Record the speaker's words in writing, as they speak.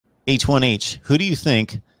H1H, who do you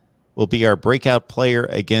think will be our breakout player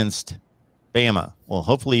against Bama? Well,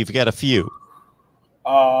 hopefully you've got a few.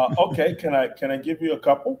 Okay, can I give you a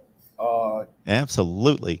couple?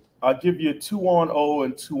 Absolutely. I'll give you 2 on O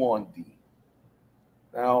and 2 on D.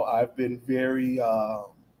 Now, I've been very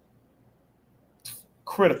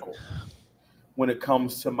critical when it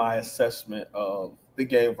comes to my assessment of the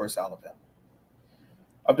game versus Alabama.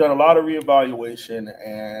 I've done a lot of reevaluation,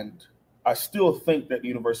 and I still think that the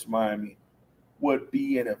University of Miami would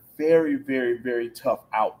be in a very, very, very tough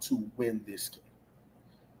out to win this game.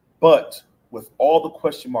 But with all the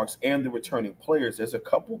question marks and the returning players, there's a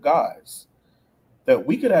couple guys that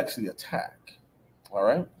we could actually attack. All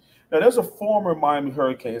right. Now, there's a former Miami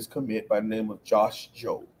Hurricanes commit by the name of Josh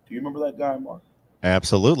Jobe. Do you remember that guy, Mark?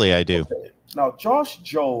 Absolutely, I do. Okay. Now, Josh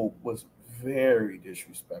Jobe was very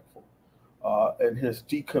disrespectful in his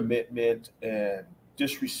decommitment and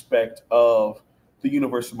disrespect of the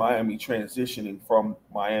University of Miami transitioning from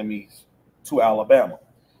Miami to Alabama.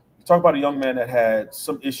 You talk about a young man that had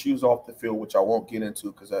some issues off the field, which I won't get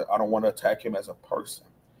into because I don't want to attack him as a person.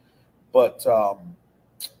 But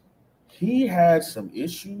he had some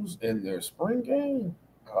issues in their spring game.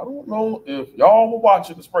 I don't know if y'all were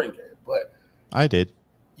watching the spring game, but I did.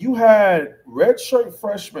 you had redshirt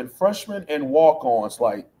freshmen, and walk-ons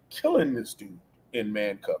like killing this dude in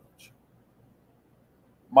man coverage.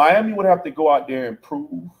 Miami would have to go out there and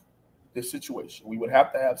prove the situation. We would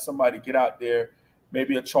have to have somebody get out there,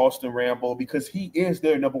 maybe a Charleston Rambo, because he is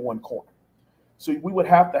their number one corner. So we would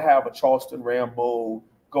have to have a Charleston Rambo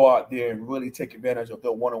go out there and really take advantage of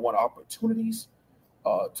their one-on-one opportunities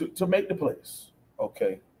to make the plays.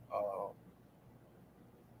 Okay.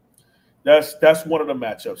 That's one of the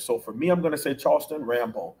matchups. So for me, I'm going to say Charleston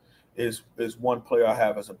Rambo is one player I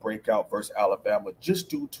have as a breakout versus Alabama, just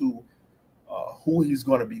due to who he's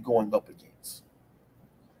going to be going up against.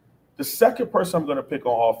 The second person I'm going to pick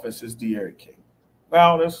on offense is De'Aaron King.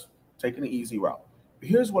 Now, that's taking the easy route. But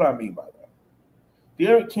here's what I mean by that.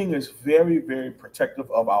 De'Aaron King is very, very protective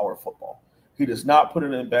of our football. He does not put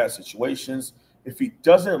it in bad situations. If he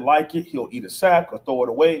doesn't like it, he'll eat a sack or throw it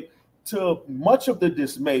away, to much of the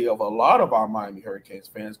dismay of a lot of our Miami Hurricanes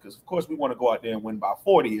fans, because, of course, we want to go out there and win by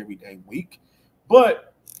 40 every dang week.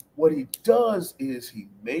 But what he does is he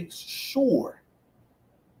makes sure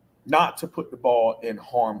not to put the ball in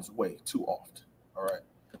harm's way too often. All right.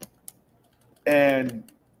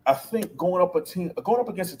 And I think going up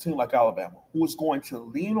against a team like Alabama, who is going to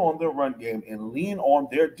lean on their run game and lean on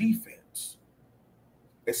their defense,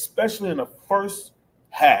 especially in the first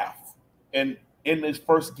half and in this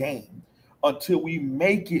first game, until we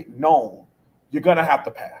make it known, you're going to have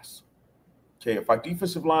to pass. Okay, if our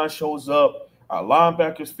defensive line shows up, our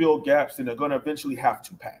linebackers fill gaps, then they're going to eventually have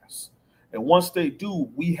to pass. And once they do,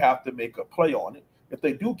 we have to make a play on it. If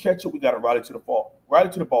they do catch it, we got to ride it to the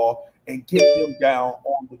ball, and get them down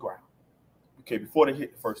on the ground. Okay, before they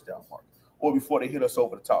hit the first down mark, or before they hit us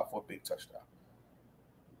over the top for a big touchdown.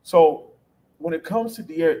 So when it comes to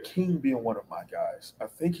De'Aaron King being one of my guys, I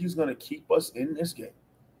think he's going to keep us in this game.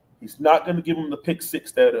 He's not going to give them the pick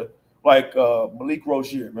six that like Malik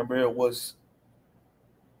Rozier. Remember, it was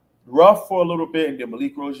rough for a little bit, and then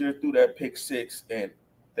Malik Rozier threw that pick six, and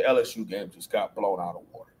the LSU game just got blown out of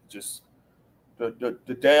water. Just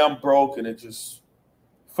the dam broke, and it just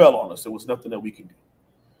fell on us. There was nothing that we could do.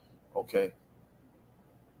 Okay.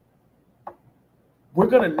 We're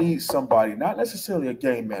going to need somebody, not necessarily a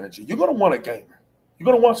game manager. You're going to want a gamer. You're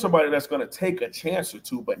going to want somebody that's going to take a chance or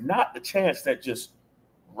two, but not the chance that just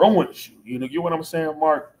ruins you. You know, you get what I'm saying,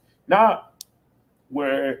 Mark? Not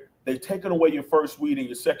where they've taken away your first read and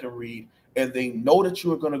your second read, and they know that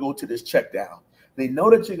you're going to go to this check down. They know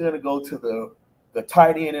that you're going to go to the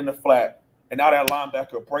tight end in the flat, and now that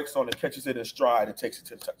linebacker breaks on and catches it in stride and takes it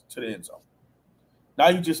to the end zone. Now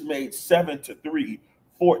you just made 7-3,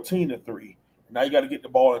 14-3. Now you got to get the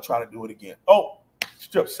ball and try to do it again. Oh,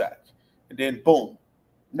 strip sack. And then boom.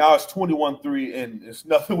 Now it's 21-3, and there's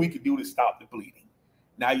nothing we can do to stop the bleeding.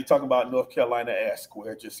 Now you're talking about North Carolina-esque,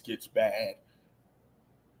 where it just gets bad.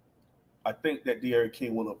 I think that De'Aaron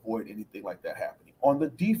King will avoid anything like that happening. On the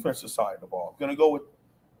defensive side of the ball, I'm going to go with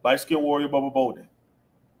light-skinned warrior Bubba Bolden.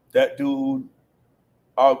 That dude,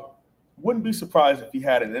 I wouldn't be surprised if he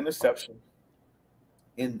had an interception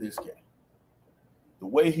in this game. The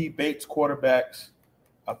way he baits quarterbacks,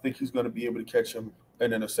 I think he's going to be able to catch him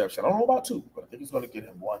an interception. I don't know about two, but I think he's going to get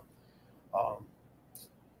him one.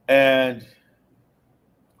 And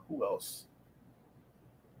who else?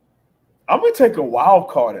 I'm going to take a wild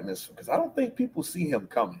card in this one because I don't think people see him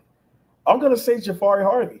coming. I'm going to say Jafari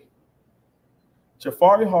Harvey.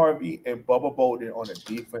 Jafari Harvey and Bubba Bolden on the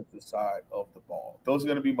defensive side of the ball. Those are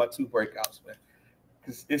going to be my two breakouts, man.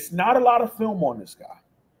 Because it's not a lot of film on this guy.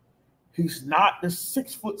 He's not the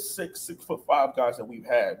 6'6", 6'5" guys that we've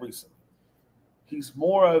had recently. He's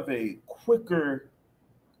more of a quicker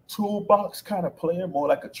toolbox kind of player, more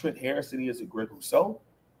like a Trent Harris than he is a Greg Rousseau.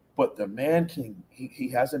 But the man he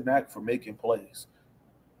has a knack for making plays.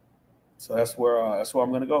 So that's where I'm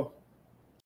going to go.